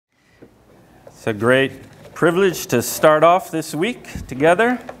It's a great privilege to start off this week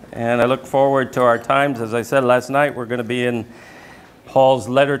together, and I look forward to our times. As I said last night, we're going to be in Paul's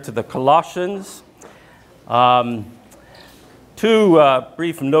letter to the Colossians. Two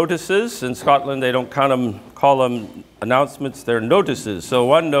brief notices. In Scotland, they don't call them announcements, they're notices. So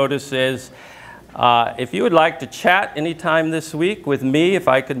one notice is, if you would like to chat anytime this week with me, if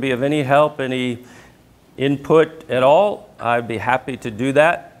I can be of any help, any input at all, I'd be happy to do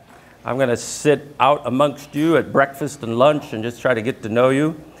that. I'm going to sit out amongst you at breakfast and lunch and just try to get to know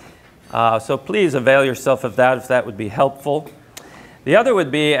you. So please avail yourself of that if that would be helpful. The other would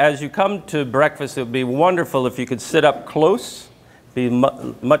be, as you come to breakfast, it would be wonderful if you could sit up close. It'd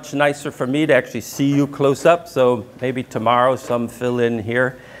be much nicer for me to actually see you close up. So maybe tomorrow some fill in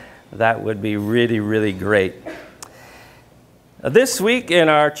here. That would be really, really great. This week in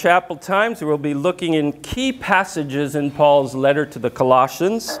our chapel times, we'll be looking in key passages in Paul's letter to the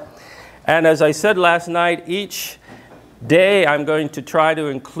Colossians. And as I said last night, each day I'm going to try to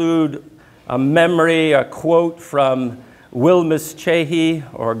include a memory, a quote from Csehy,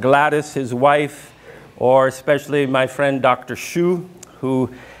 or Gladys, his wife, or especially my friend Dr. Csehy, who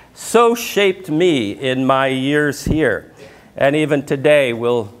so shaped me in my years here. And even today,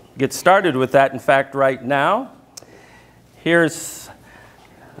 we'll get started with that, in fact, right now. Here's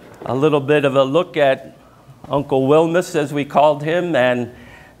a little bit of a look at Uncle Wilmus, as we called him, and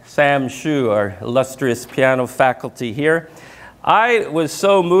Sam Csehy, our illustrious piano faculty here. I was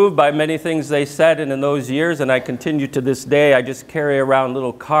so moved by many things they said in those years, and I continue to this day. I just carry around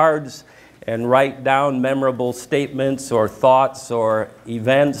little cards and write down memorable statements or thoughts or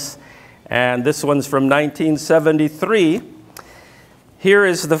events. And this one's from 1973. Here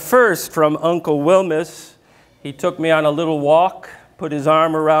is the first from Uncle Wilmus. He took me on a little walk, put his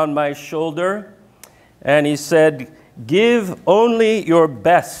arm around my shoulder, and he said, "Give only your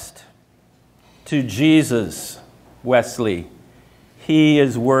best to Jesus, Wesley. He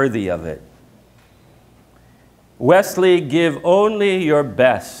is worthy of it." Wesley, give only your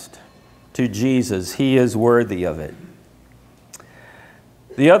best to Jesus. He is worthy of it.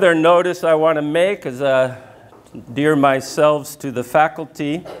 The other notice I want to make as dear myself to the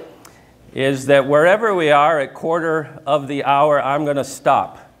faculty is that wherever we are at quarter of the hour, I'm going to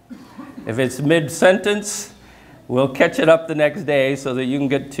stop. If it's mid-sentence, we'll catch it up the next day so that you can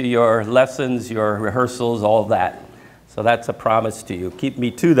get to your lessons, your rehearsals, all that. So that's a promise to you. Keep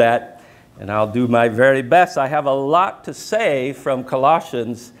me to that, and I'll do my very best. I have a lot to say from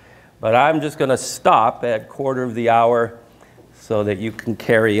Colossians, but I'm just going to stop at quarter of the hour so that you can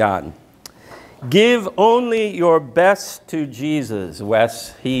carry on. Give only your best to Jesus,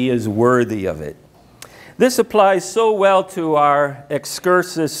 Wes. He is worthy of it. This applies so well to our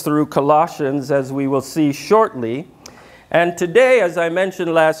excursus through Colossians, as we will see shortly. And today, as I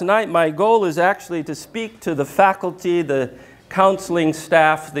mentioned last night, my goal is actually to speak to the faculty, the counseling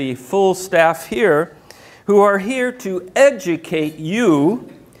staff, the full staff here, who are here to educate you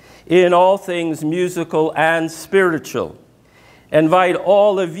in all things musical and spiritual. Invite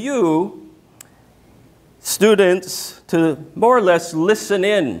all of you students to more or less listen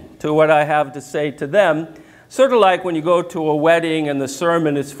in to what I have to say to them, sort of like when you go to a wedding and the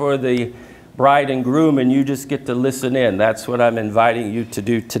sermon is for the bride and groom and you just get to listen in. That's what I'm inviting you to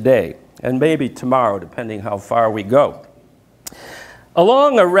do today, and maybe tomorrow, depending how far we go.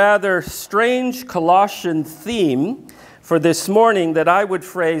 Along a rather strange Colossian theme for this morning that I would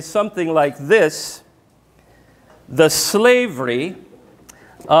phrase something like this: the slavery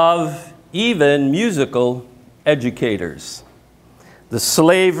of even musical educators. The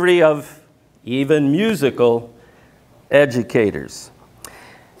slavery of even musical educators.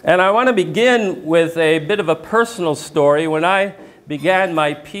 And I want to begin with a bit of a personal story. When I began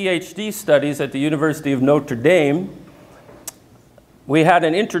my PhD studies at the University of Notre Dame, we had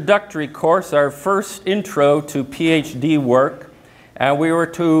an introductory course, our first intro to PhD work, and we were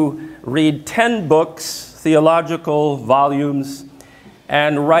to read 10 books, theological volumes,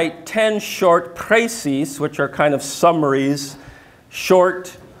 and write 10 short précis, which are kind of summaries,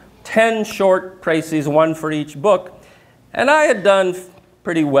 10 short précis, one for each book. And I had done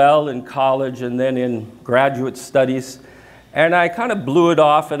pretty well in college and then in graduate studies, and I kind of blew it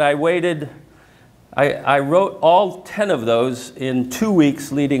off, and I wrote all 10 of those in 2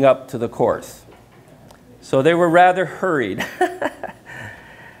 weeks leading up to the course. So they were rather hurried.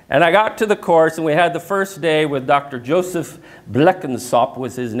 And I got to the course, and we had the first day with Dr. Joseph Bleckensop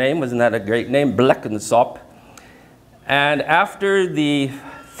was his name. Wasn't that a great name? Bleckensop. And after the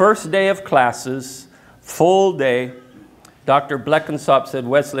first day of classes, full day, Dr. Bleckensop said,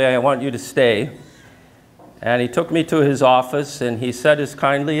 "Wesley, I want you to stay." And he took me to his office, and he said as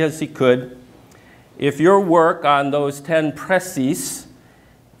kindly as he could, If your work on those 10 preces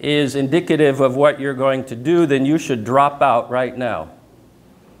is indicative of what you're going to do, then you should drop out right now,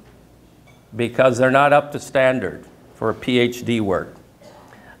 because they're not up to standard for PhD work.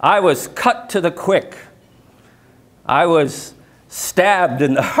 I was cut to the quick. I was stabbed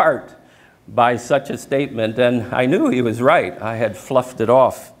in the heart by such a statement, and I knew he was right. I had fluffed it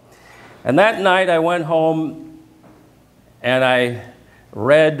off. And that night I went home and I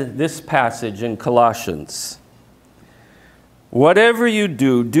read this passage in Colossians. Whatever you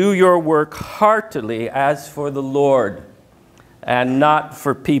do, do your work heartily as for the Lord and not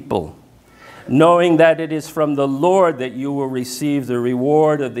for people, knowing that it is from the Lord that you will receive the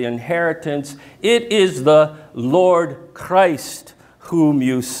reward of the inheritance. It is the Lord Christ whom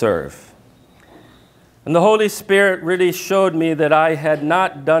you serve. And the Holy Spirit really showed me that I had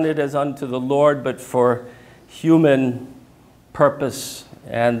not done it as unto the Lord, but for human purpose,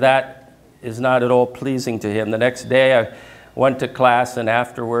 and that is not at all pleasing to Him. The next day I went to class, and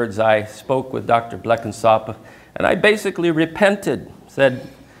afterwards I spoke with Dr. Bleckensop, and I basically repented, said,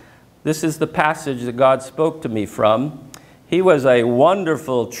 this is the passage that God spoke to me from. He was a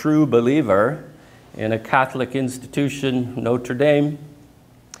wonderful, true believer in a Catholic institution, Notre Dame.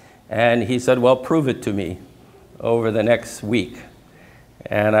 And he said, well, prove it to me over the next week.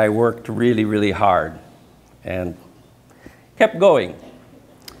 And I worked really, really hard and kept going.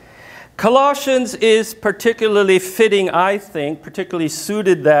 Colossians is particularly fitting, I think, particularly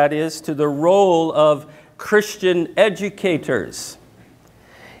suited, that is, to the role of Christian educators,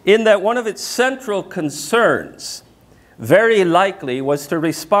 in that one of its central concerns, very likely, was to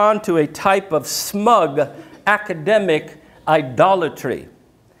respond to a type of smug academic idolatry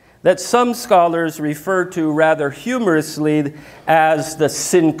that some scholars refer to rather humorously as the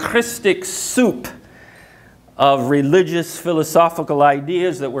syncretic soup of religious philosophical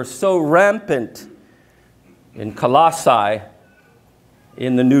ideas that were so rampant in Colossae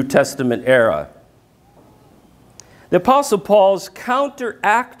in the New Testament era. The Apostle Paul's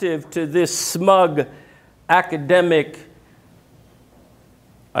counteractive to this smug academic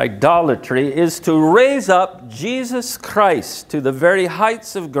idolatry is to raise up Jesus Christ to the very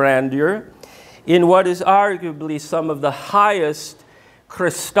heights of grandeur in what is arguably some of the highest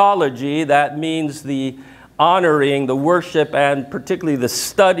Christology. That means the honoring, the worship, and particularly the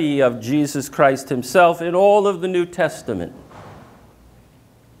study of Jesus Christ Himself in all of the New Testament.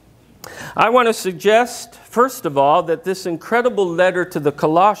 I want to suggest, first of all, that this incredible letter to the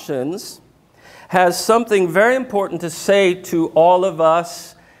Colossians has something very important to say to all of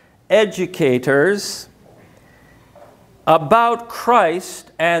us educators about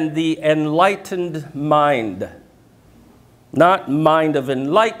Christ and the enlightened mind. Not mind of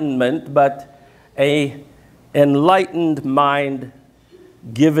enlightenment, but an enlightened mind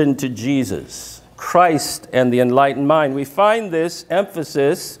given to Jesus. Christ and the enlightened mind. We find this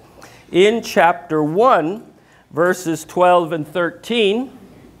emphasis in chapter 1, verses 12 and 13.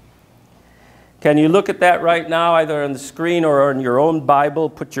 Can you look at that right now, either on the screen or on your own Bible?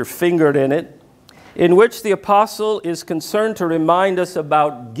 Put your finger in it. In which the apostle is concerned to remind us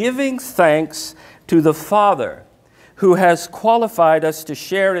about giving thanks to the Father, who has qualified us to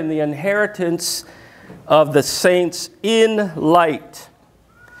share in the inheritance of the saints in light.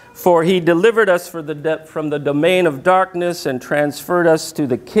 For He delivered us from the domain of darkness and transferred us to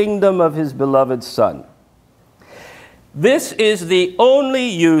the kingdom of His beloved Son. This is the only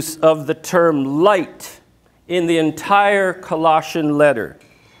use of the term light in the entire Colossian letter,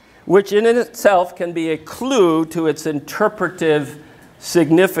 which in itself can be a clue to its interpretive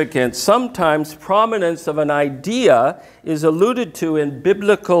significance. Sometimes prominence of an idea is alluded to in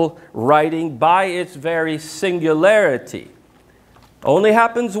biblical writing by its very singularity. Only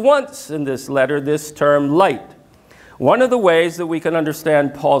happens once in this letter, this term light. One of the ways that we can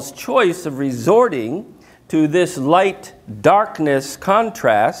understand Paul's choice of resorting to this light-darkness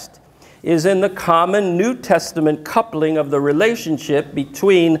contrast is in the common New Testament coupling of the relationship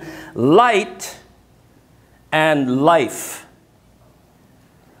between light and life.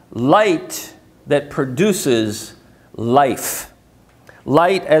 Light that produces life.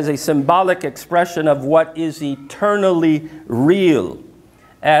 Light as a symbolic expression of what is eternally real,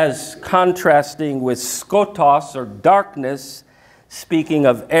 as contrasting with skotos, or darkness, speaking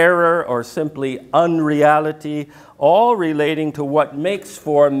of error or simply unreality, all relating to what makes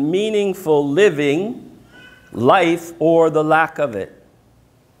for meaningful living, life, or the lack of it.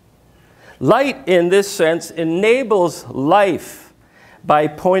 Light, in this sense, enables life by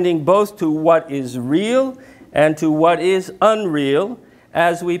pointing both to what is real and to what is unreal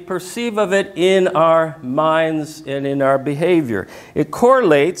as we perceive of it in our minds and in our behavior. It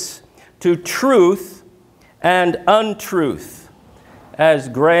correlates to truth and untruth, as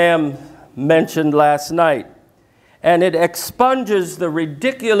Graham mentioned last night. And it expunges the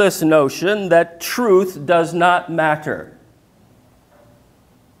ridiculous notion that truth does not matter,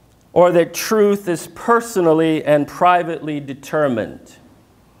 or that truth is personally and privately determined,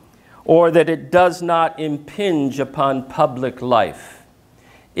 or that it does not impinge upon public life.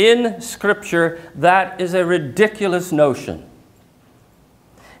 In Scripture, that is a ridiculous notion.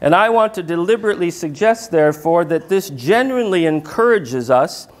 And I want to deliberately suggest, therefore, that this genuinely encourages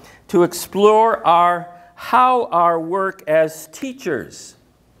us to explore how our work as teachers,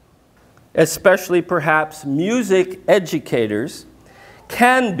 especially perhaps music educators,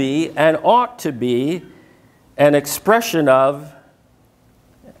 can be and ought to be an expression of,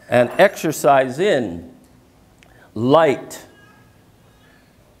 an exercise in, light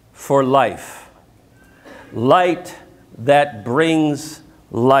for life. Light that brings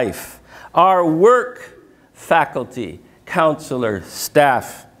life. Our work, faculty, counselor,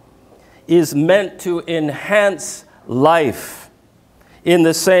 staff, is meant to enhance life in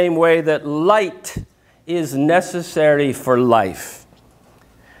the same way that light is necessary for life.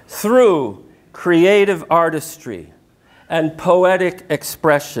 Through creative artistry and poetic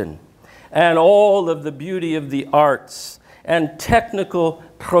expression and all of the beauty of the arts and technical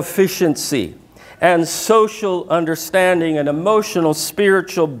proficiency and social understanding and emotional,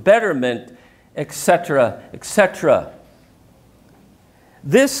 spiritual betterment, etc., etc.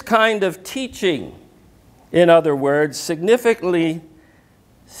 This kind of teaching, in other words, significantly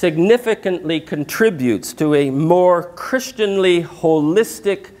contributes to a more Christianly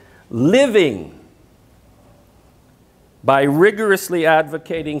holistic living by rigorously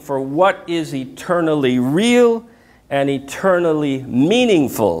advocating for what is eternally real and eternally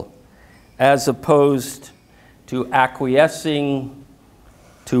meaningful, as opposed to acquiescing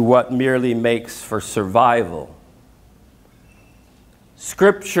to what merely makes for survival.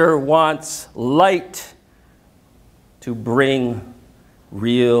 Scripture wants light to bring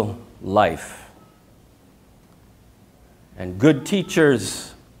real life. And good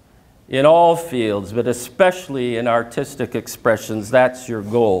teachers in all fields, but especially in artistic expressions, that's your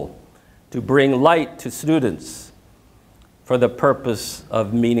goal, to bring light to students for the purpose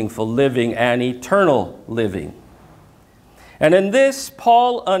of meaningful living and eternal living. And in this,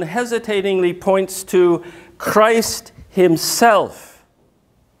 Paul unhesitatingly points to Christ himself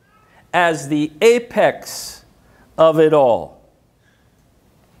as the apex of it all.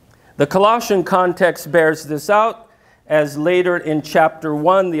 The Colossian context bears this out, as later in chapter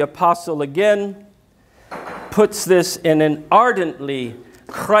 1, the apostle again puts this in an ardently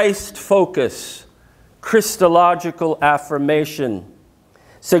Christ-focused Christological affirmation,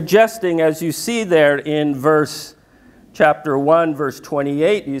 suggesting, as you see there in chapter 1, verse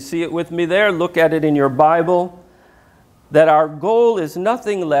 28, you see it with me there, look at it in your Bible, that our goal is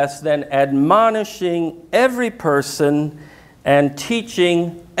nothing less than admonishing every person and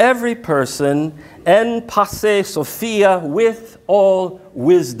teaching every person en passe Sophia with all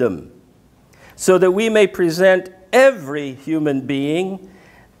wisdom, so that we may present every human being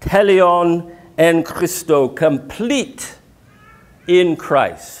teleon en Christo, complete in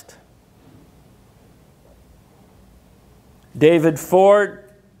Christ. David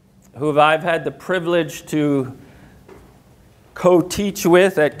Ford, who I've had the privilege to co-teach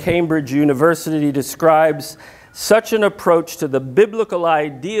with at Cambridge University, describes such an approach to the biblical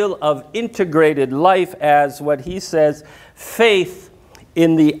ideal of integrated life as what he says, faith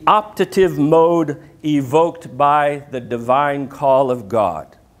in the optative mode evoked by the divine call of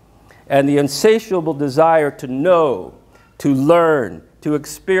God, and the insatiable desire to know, to learn, to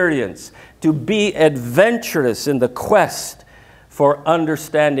experience, to be adventurous in the quest for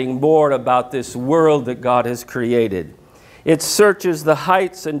understanding more about this world that God has created. It searches the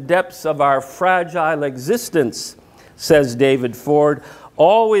heights and depths of our fragile existence, says David Ford,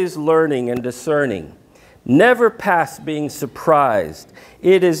 always learning and discerning, never past being surprised.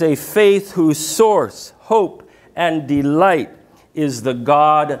 It is a faith whose source, hope, and delight is the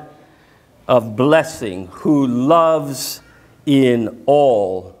God of blessing, who loves in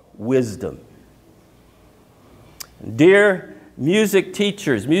all wisdom. Dear music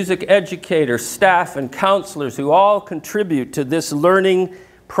teachers, music educators, staff, and counselors who all contribute to this learning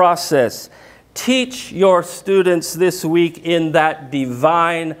process, teach your students this week in that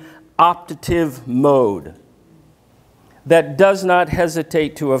divine optative mode that does not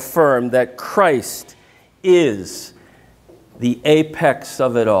hesitate to affirm that Christ is the apex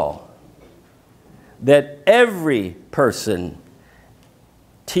of it all. That every person,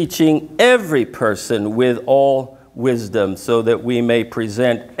 teaching every person with all wisdom, so that we may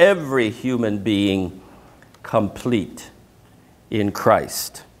present every human being complete in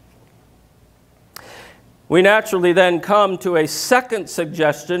Christ. We naturally then come to a second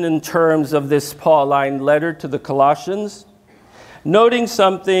suggestion in terms of this Pauline letter to the Colossians, noting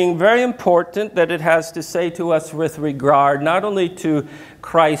something very important that it has to say to us with regard not only to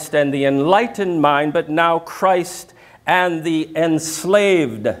Christ and the enlightened mind, but now Christ and the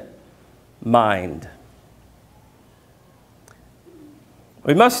enslaved mind.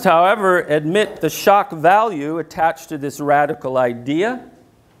 We must, however, admit the shock value attached to this radical idea,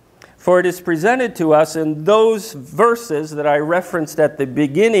 for it is presented to us in those verses that I referenced at the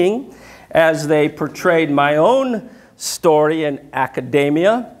beginning as they portrayed my own story in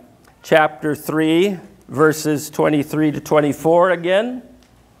academia. Chapter 3, verses 23 to 24 again.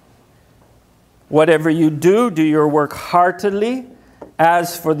 Whatever you do, do your work heartily,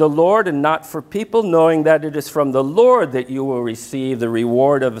 as for the Lord and not for people, knowing that it is from the Lord that you will receive the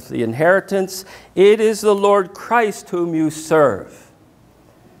reward of the inheritance. It is the Lord Christ whom you serve.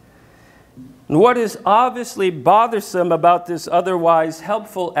 And what is obviously bothersome about this otherwise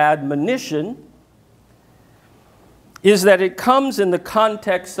helpful admonition is that it comes in the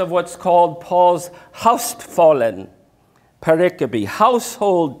context of what's called Paul's Hausfallen pericope,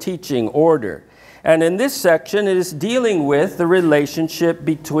 household teaching order. And in this section, it is dealing with the relationship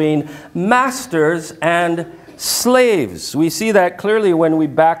between masters and slaves. We see that clearly when we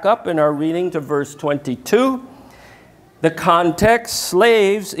back up in our reading to verse 22. The context,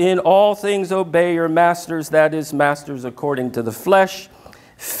 slaves, in all things obey your masters, that is, masters according to the flesh,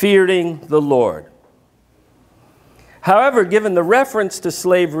 fearing the Lord. However, given the reference to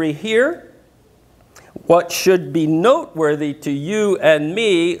slavery here, what should be noteworthy to you and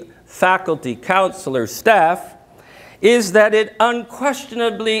me, faculty, counselors, staff, is that it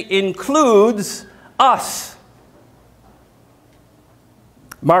unquestionably includes us.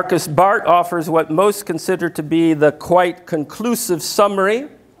 Marcus Barth offers what most consider to be the quite conclusive summary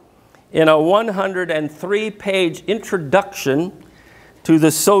in a 103-page introduction to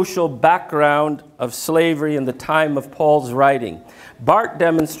the social background of slavery in the time of Paul's writing. Barth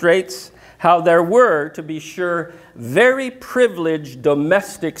demonstrates how there were, to be sure, very privileged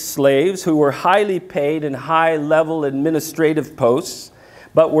domestic slaves who were highly paid in high-level administrative posts,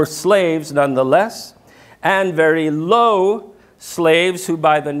 but were slaves nonetheless, and very low slaves who,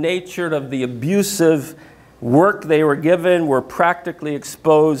 by the nature of the abusive work they were given, were practically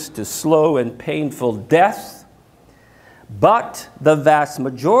exposed to slow and painful death. But the vast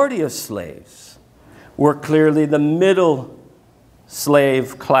majority of slaves were clearly the middle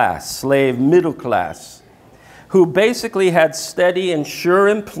slave class, slave middle class, who basically had steady and sure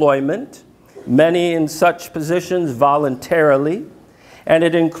employment, many in such positions voluntarily, and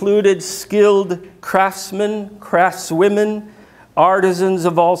it included skilled craftsmen, craftswomen, artisans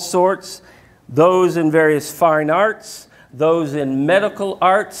of all sorts, those in various fine arts, those in medical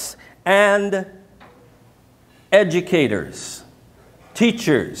arts, and educators,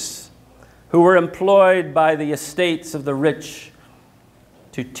 teachers, who were employed by the estates of the rich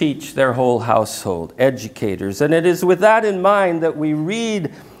to teach their whole household, educators. And it is with that in mind that we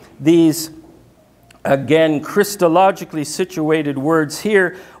read these, again, Christologically situated words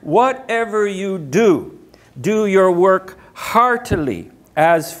here. Whatever you do, do your work heartily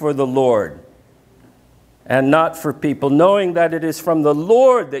as for the Lord and not for people, knowing that it is from the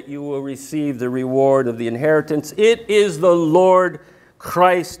Lord that you will receive the reward of the inheritance. It is the Lord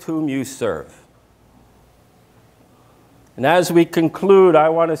Christ whom you serve. And as we conclude, I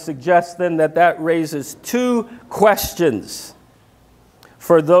want to suggest then that raises two questions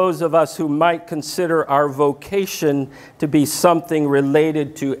for those of us who might consider our vocation to be something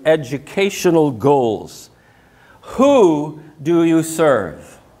related to educational goals. Who do you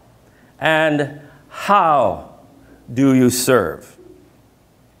serve? And how do you serve?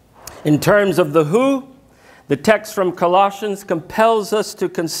 In terms of the who, the text from Colossians compels us to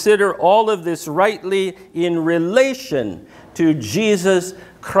consider all of this rightly in relation to Jesus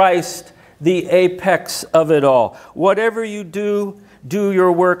Christ, the apex of it all. Whatever you do, do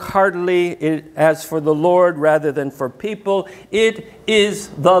your work heartily as for the Lord rather than for people. It is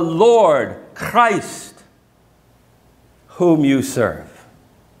the Lord Christ whom you serve.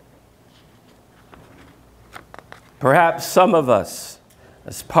 Perhaps some of us,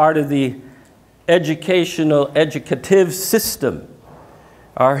 as part of the educative system,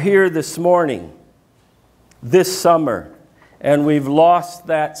 are here this morning, this summer, and we've lost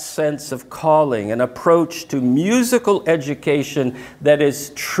that sense of calling, an approach to musical education that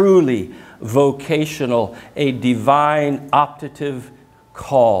is truly vocational, a divine optative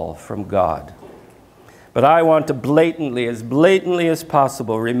call from God. But I want to blatantly as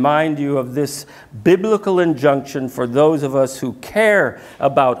possible, remind you of this biblical injunction for those of us who care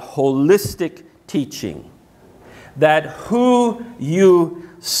about holistic teaching, that who you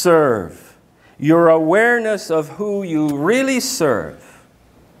serve, your awareness of who you really serve,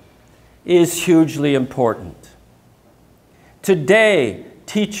 is hugely important. Today,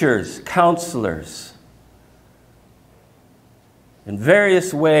 teachers, counselors, in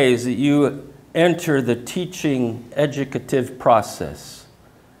various ways that you enter the teaching educative process,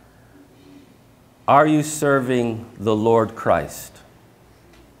 are you serving the Lord Christ?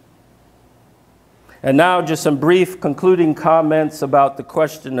 And now just some brief concluding comments about the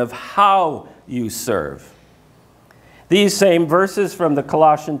question of how you serve. These same verses from the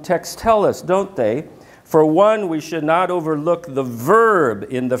Colossian text tell us, don't they? For one, we should not overlook the verb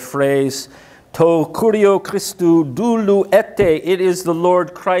in the phrase to kurio Christou doulou ete. It is the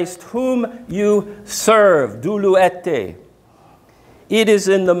Lord Christ whom you serve. Doulou ete. It is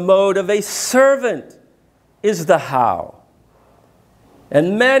in the mode of a servant is the how.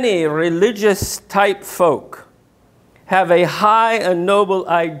 And many religious type folk have a high and noble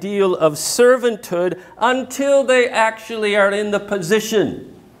ideal of servanthood until they actually are in the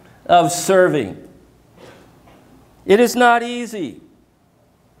position of serving. It is not easy.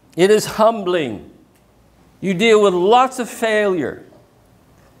 It is humbling. You deal with lots of failure.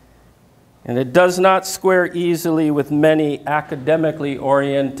 And it does not square easily with many academically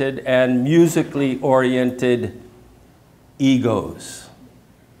oriented and musically oriented egos.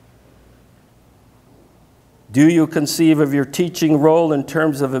 Do you conceive of your teaching role in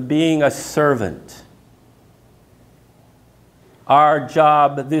terms of being a servant? Our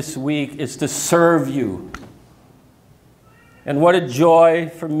job this week is to serve you. And what a joy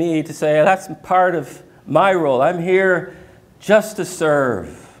for me to say, that's part of my role. I'm here just to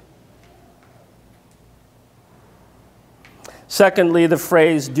serve. Secondly, the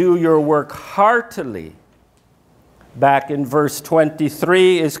phrase, do your work heartily, back in verse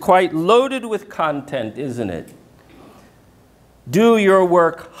 23, is quite loaded with content, isn't it? Do your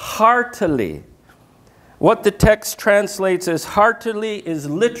work heartily. What the text translates as heartily is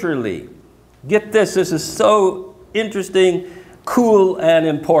literally. Get this is so interesting, cool, and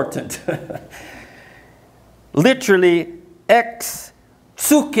important. Literally, ex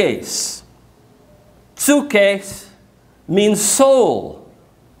tsukes. Tsukes means soul.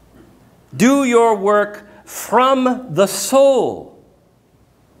 Do your work from the soul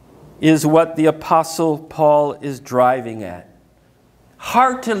is what the Apostle Paul is driving at.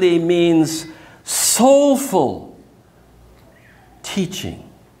 Heartily means soulful teaching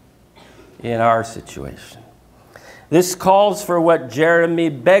in our situation. This calls for what Jeremy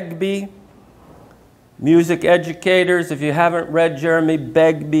Begbie, music educators, if you haven't read Jeremy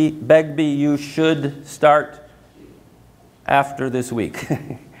Begbie, you should start after this week.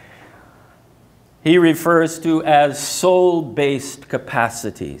 He refers to as soul-based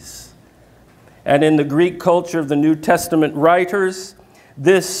capacities. And in the Greek culture of the New Testament writers,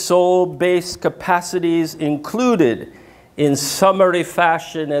 this soul-based capacities included, in summary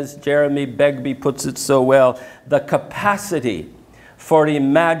fashion, as Jeremy Begbie puts it so well, the capacity for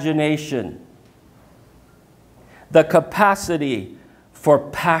imagination, the capacity for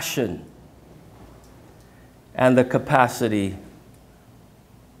passion, and the capacity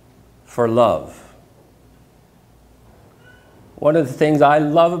for love. One of the things I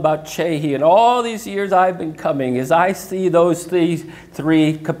love about Csehy in all these years I've been coming is I see those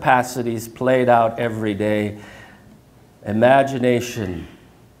three capacities played out every day. Imagination,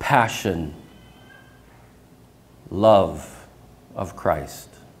 passion, love of Christ,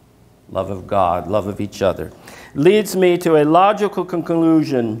 love of God, love of each other. Leads me to a logical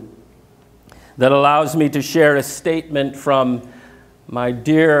conclusion that allows me to share a statement from my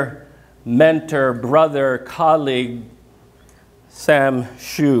dear mentor, brother, colleague, Sam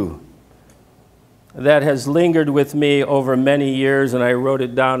Shu, that has lingered with me over many years, and I wrote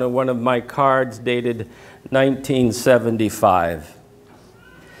it down on one of my cards dated 1975.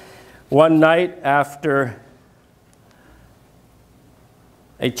 One night after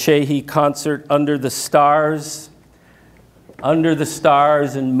a Csehy concert under the stars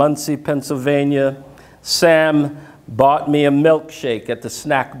in Muncie, Pennsylvania, Sam bought me a milkshake at the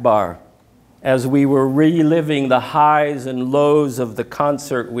snack bar as we were reliving the highs and lows of the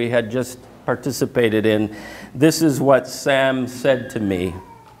concert we had just participated in. This is what Sam said to me.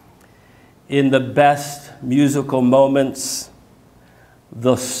 In the best musical moments,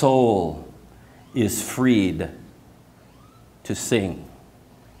 the soul is freed to sing.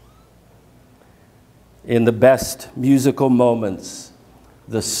 In the best musical moments,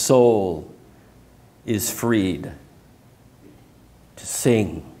 the soul is freed to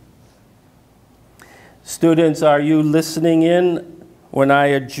sing. Students, are you listening in when I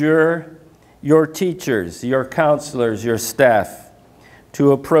adjure your teachers, your counselors, your staff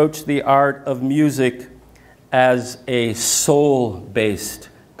to approach the art of music as a soul-based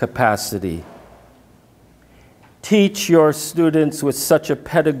capacity? Teach your students with such a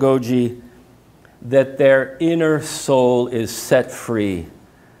pedagogy that their inner soul is set free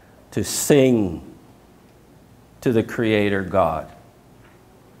to sing to the Creator God.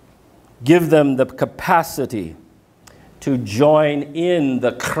 Give them the capacity to join in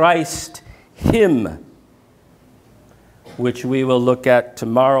the Christ hymn, which we will look at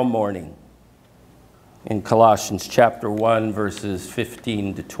tomorrow morning in Colossians chapter 1, verses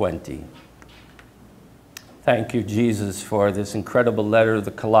 15 to 20. Thank you, Jesus, for this incredible letter of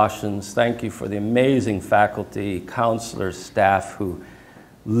the Colossians. Thank you for the amazing faculty, counselors, staff who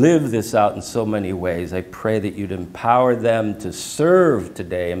live this out in so many ways. I pray that you'd empower them to serve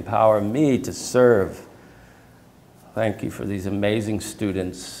today, empower me to serve. Thank you for these amazing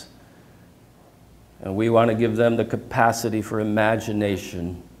students. And we want to give them the capacity for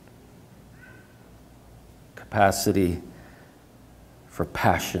imagination, capacity for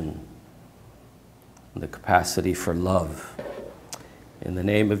passion, and the capacity for love. In the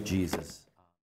name of Jesus.